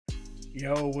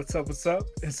Yo, what's up? What's up?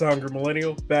 It's Hungry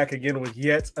Millennial back again with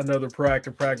yet another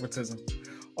Proactive Pragmatism.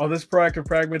 On this Proactive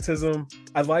Pragmatism,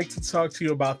 I'd like to talk to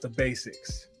you about the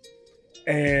basics.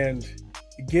 And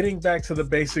getting back to the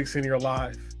basics in your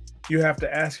life, you have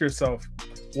to ask yourself,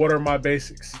 what are my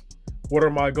basics? What are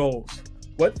my goals?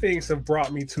 What things have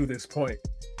brought me to this point?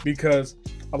 Because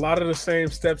a lot of the same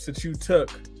steps that you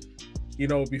took,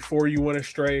 before you went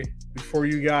astray, before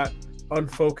you got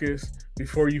unfocused,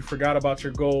 before you forgot about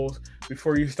your goals,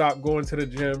 before you stopped going to the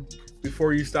gym,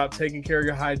 before you stopped taking care of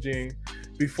your hygiene,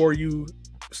 before you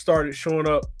started showing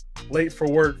up late for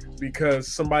work because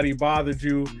somebody bothered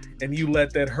you and you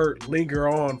let that hurt linger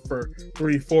on for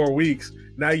 3-4 weeks.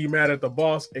 Now you mad at the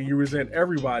boss and you resent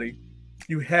everybody.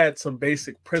 You had some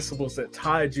basic principles that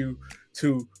tied you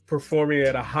to performing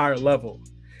at a higher level.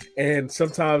 And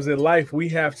sometimes in life, we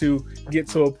have to get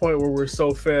to a point where we're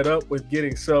so fed up with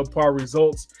getting subpar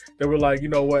results that we're like, you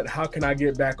know what, how can I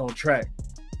get back on track?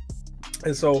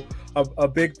 And so a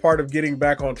big part of getting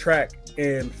back on track,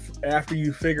 and after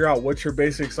you figure out what your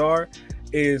basics are,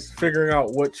 is figuring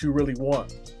out what you really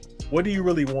want. What do you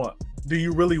really want? Do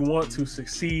you really want to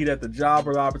succeed at the job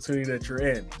or the opportunity that you're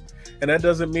in? And that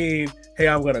doesn't mean, hey,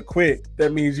 I'm going to quit.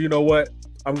 That means, you know what?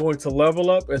 I'm going to level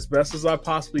up as best as I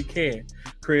possibly can,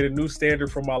 create a new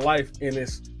standard for my life in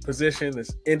this position,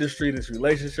 this industry, this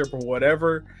relationship, or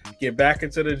whatever. Get back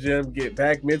into the gym, get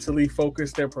back mentally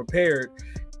focused and prepared,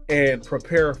 and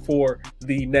prepare for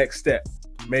the next step.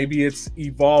 Maybe it's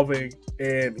evolving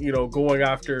and, going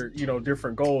after,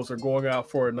 different goals, or going out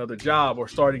for another job, or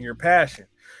starting your passion.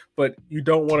 But you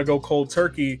don't want to go cold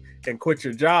turkey and quit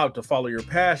your job to follow your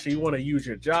passion. You want to use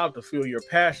your job to fuel your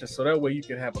passion, so that way you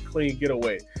can have a clean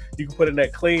getaway. You can put in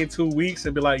that clean 2 weeks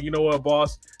and be like, you know what,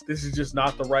 boss, this is just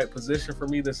not the right position for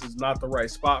me. This is not the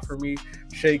right spot for me.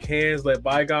 Shake hands, let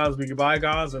bygones be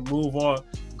bygones, and move on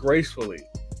gracefully.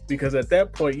 Because at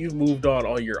that point, you've moved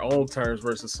on your own terms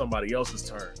versus somebody else's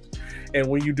terms. And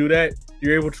when you do that,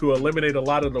 you're able to eliminate a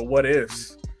lot of the what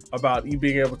ifs about you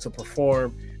being able to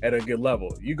perform at a good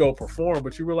level. You go perform,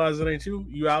 but you realize it ain't you.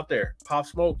 You out there. Pop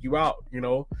smoke, you out,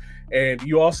 And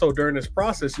you also, during this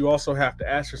process, you also have to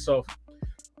ask yourself,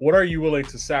 what are you willing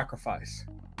to sacrifice?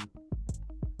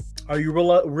 Are you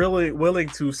really willing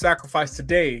to sacrifice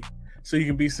today so you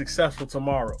can be successful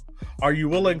tomorrow? Are you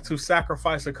willing to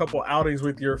sacrifice a couple outings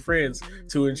with your friends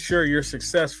to ensure your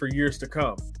success for years to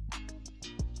come?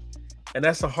 And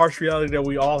that's a harsh reality that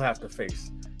we all have to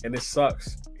face. And it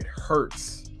sucks. It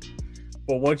hurts.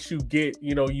 But once you get,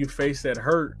 you face that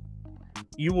hurt,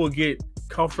 you will get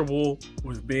comfortable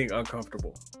with being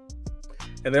uncomfortable.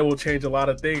 And that will change a lot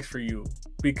of things for you.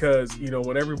 Because,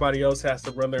 when everybody else has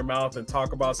to run their mouth and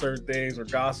talk about certain things or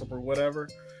gossip or whatever,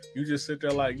 you just sit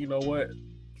there like, you know what?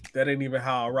 That ain't even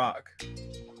how I rock.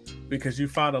 Because you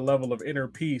find a level of inner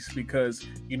peace because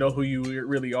you know who you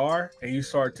really are, and you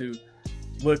start to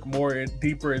look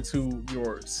deeper into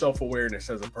your self-awareness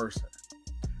as a person.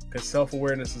 Because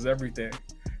self-awareness is everything.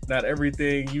 Not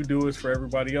everything you do is for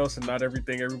everybody else, and not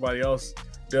everything everybody else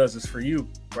does is for you,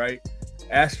 right?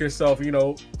 Ask yourself,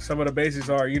 some of the basics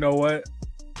are, you know what?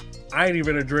 I ain't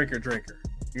even a drinker.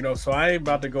 So I ain't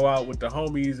about to go out with the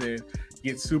homies and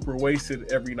get super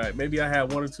wasted every night. Maybe I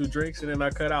have 1 or 2 drinks and then I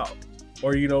cut out.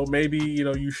 Or, maybe,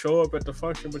 you show up at the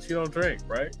function, but you don't drink,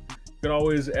 right? You can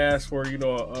always ask for,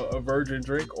 a virgin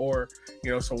drink or,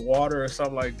 some water or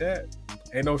something like that.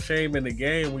 Ain't no shame in the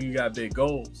game when you got big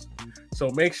goals. So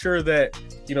make sure that,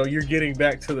 you're getting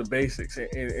back to the basics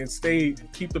and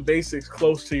keep the basics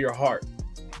close to your heart,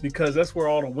 because that's where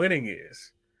all the winning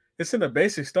is. It's in the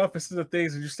basic stuff. It's in the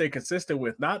things that you stay consistent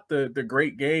with, not the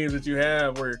great games that you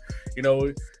have where,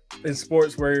 in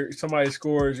sports where somebody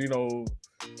scores, 30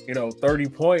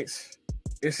 points.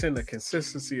 It's in the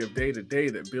consistency of day to day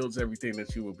that builds everything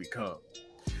that you will become.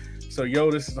 So,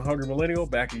 this is the Hungry Millennial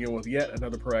back again with yet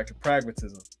another Proactive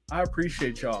Pragmatism. I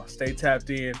appreciate y'all. Stay tapped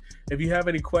in. If you have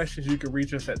any questions, you can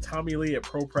reach us at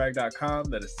TommyLee@ProPrag.com.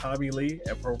 That is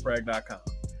TommyLee@ProPrag.com.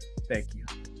 Thank you.